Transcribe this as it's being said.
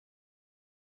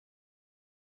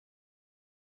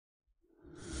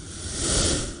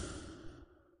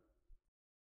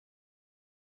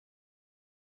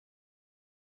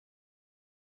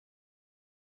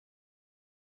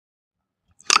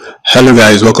Hello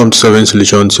guys, welcome to Solving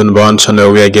Solutions, your number one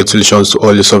channel where I get solutions to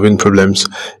all your solving problems.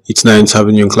 It's nice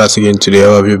having you in class again today.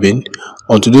 How have you been?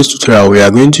 On today's tutorial, we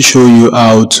are going to show you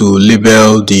how to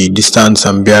label the distance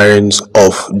and bearings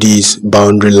of these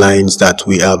boundary lines that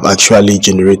we have actually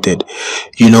generated.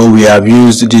 We have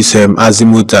used this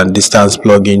azimuth and distance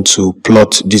plugin to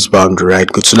plot this boundary, right?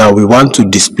 Good. So now we want to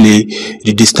display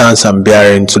the distance and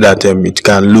bearing so that it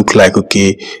can look like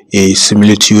a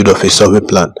similitude of a survey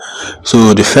plan.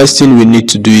 So the first thing we need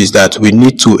to do is that we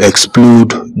need to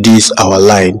exclude this our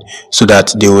line so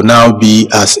that they will now be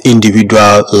as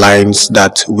individual lines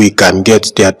that we can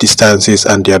get their distances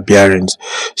and their bearings.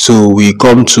 So we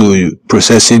come to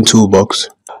processing toolbox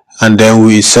and then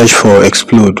we search for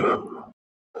exclude.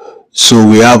 So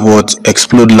we have what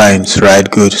exclude lines, right?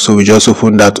 Good. So we just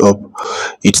open that up.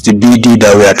 It's the BD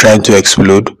that we are trying to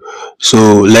exclude.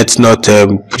 So let's not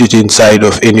put it inside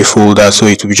of any folder, so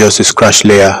it will be just a scratch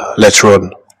layer. Let's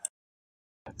run.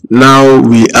 Now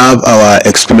we have our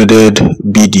excluded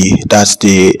BD, that's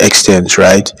the extent,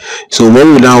 right? So what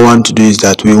we now want to do is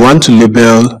that we want to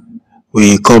label,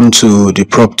 we come to the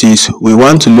properties, we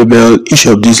want to label each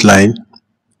of these lines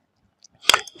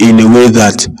in a way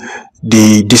that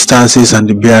the distances and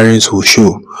the bearings will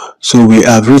show. So we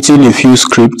have written a few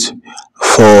scripts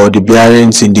for the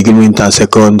bearings in degree meter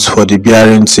seconds, for the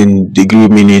bearings in degree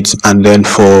minutes, and then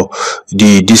for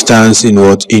the distance in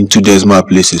 2 decimal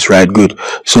places, right? Good.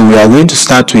 So we are going to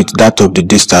start with that of the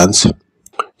distance.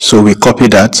 So we copy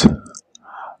that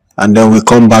and then we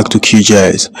come back to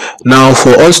QGIS. Now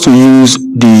for us to use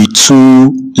the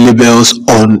two labels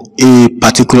on a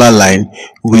particular line,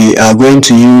 we are going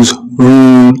to use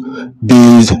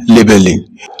rule-based labeling.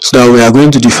 So now we are going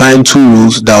to define two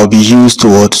rules that will be used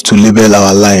to label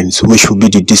our lines, which will be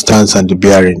the distance and the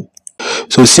bearing.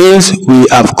 So since we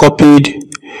have copied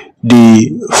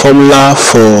the formula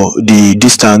for the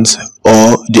distance,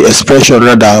 or the expression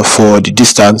rather for the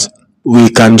distance, we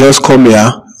can just come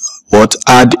here,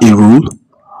 add a rule,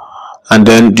 and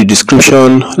then the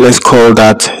description, let's call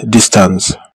that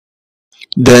distance.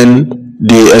 Then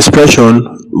the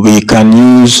expression, we can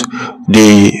use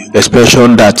the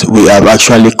expression that we have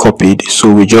actually copied,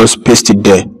 so we just paste it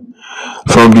there.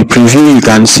 From the preview, you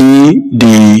can see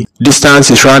the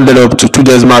distance is rounded up to 2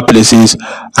 decimal places,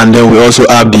 and then we also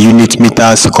have the unit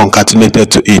meters concatenated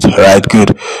to it, right?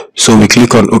 Good. So we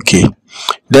click on OK.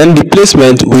 Then the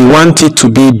placement, we want it to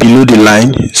be below the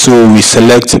line, so we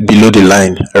select below the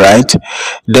line, right?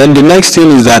 Then the next thing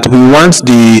is that we want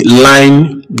the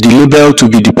line, the label, to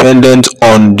be dependent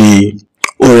on the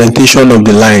orientation of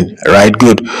the line, right?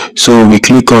 Good. So we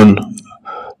click on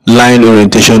line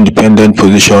orientation dependent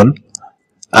position,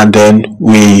 and then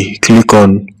we click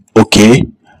on OK,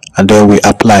 and then we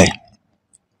apply.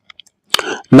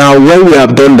 Now when we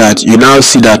have done that, you now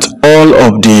see that all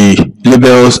of the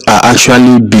labels are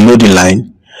actually below the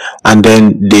line, and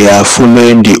then they are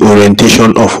following the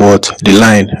orientation of the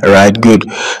line, right? Good.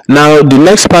 Now the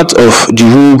next part of the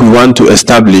rule we want to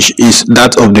establish is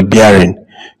that of the bearing.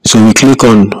 So we click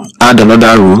on add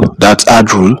another rule, that's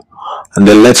add rule, and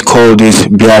then let's call this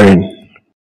bearing.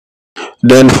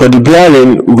 Then for the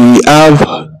bearing, we have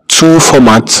two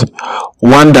formats,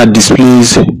 one that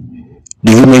displays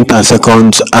degree minutes and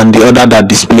seconds, and the other that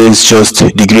displays just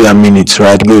degree and minutes,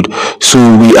 right? Good. So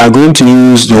we are going to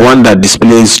use the one that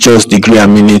displays just degree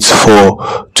and minutes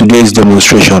for today's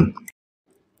demonstration.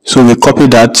 So we copy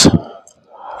that,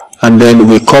 and then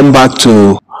we come back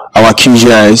to our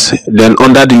QGIS. Then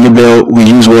under the label, we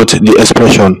use the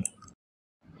expression,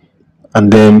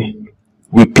 and then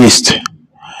we paste.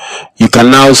 You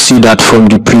can now see that from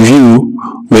the preview,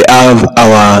 we have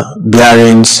our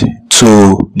bearings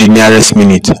to the nearest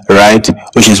minute, right?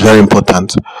 Which is very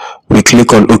important. We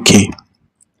click on OK.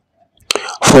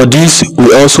 For this,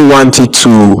 we also want it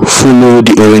to follow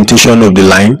the orientation of the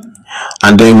line,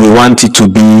 and then we want it to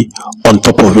be on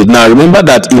top of it. Now remember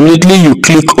that immediately you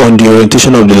click on the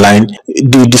orientation of the line,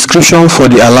 the description for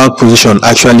the allowed position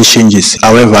actually changes.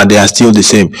 However, they are still the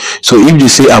same. So if they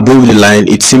say above the line,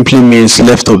 it simply means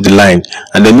left of the line,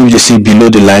 and then if they say below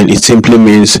the line, it simply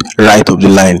means right of the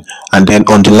line, and then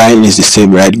on the line is the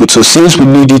same, right? But so since we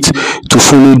need it to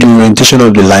follow the orientation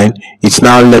of the line, it's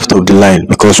now left of the line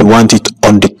because we want it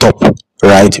on the top,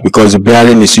 right? Because the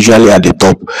bearing is usually at the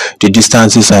top, the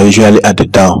distances are usually at the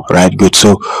down, right? Good.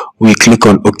 So we click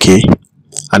on OK,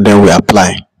 and then we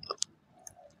apply.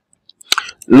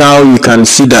 Now you can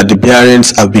see that the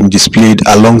bearings have been displayed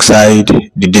alongside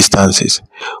the distances.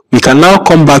 We can now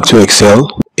come back to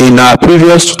Excel. In our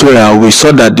previous tutorial, we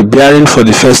saw that the bearing for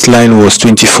the first line was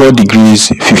 24 degrees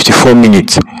 54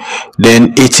 minutes,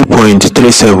 then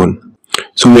 80.37.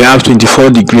 So we have 24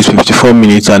 degrees 54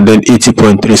 minutes and then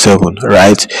 80.37,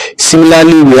 right?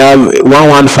 Similarly, we have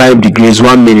 115 degrees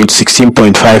 1 minute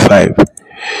 16.55.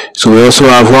 So we also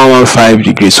have 115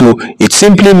 degrees. So it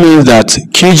simply means that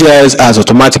QGIS has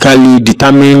automatically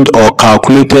determined or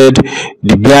calculated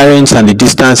the bearings and the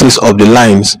distances of the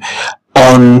lines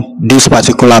on this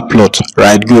particular plot,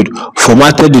 right? Good.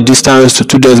 Formatted the distance to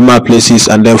 2 decimal places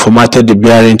and then formatted the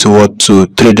bearing to what? To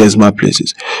 3 decimal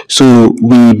places. So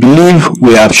we believe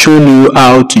we have shown you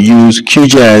how to use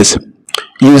QGIS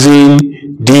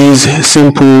using these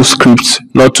simple scripts,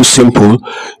 not too simple,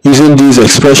 using these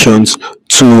expressions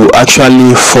to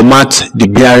actually format the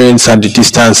bearings and the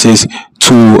distances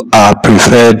to our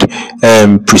preferred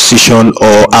precision,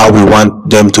 or how we want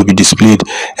them to be displayed,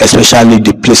 especially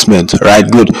the placement, right?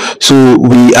 Good. So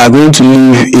we are going to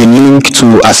leave a link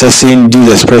to accessing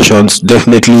these expressions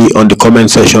definitely on the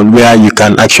comment section, where you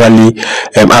can actually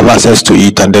have access to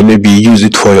it and then maybe use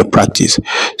it for your practice.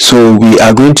 So we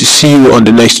are going to see you on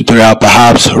the next tutorial,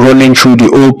 perhaps running through the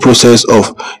whole process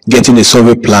of getting a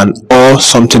survey plan or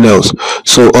something else.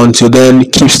 So until then,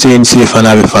 keep staying safe and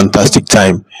have a fantastic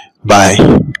time. Bye.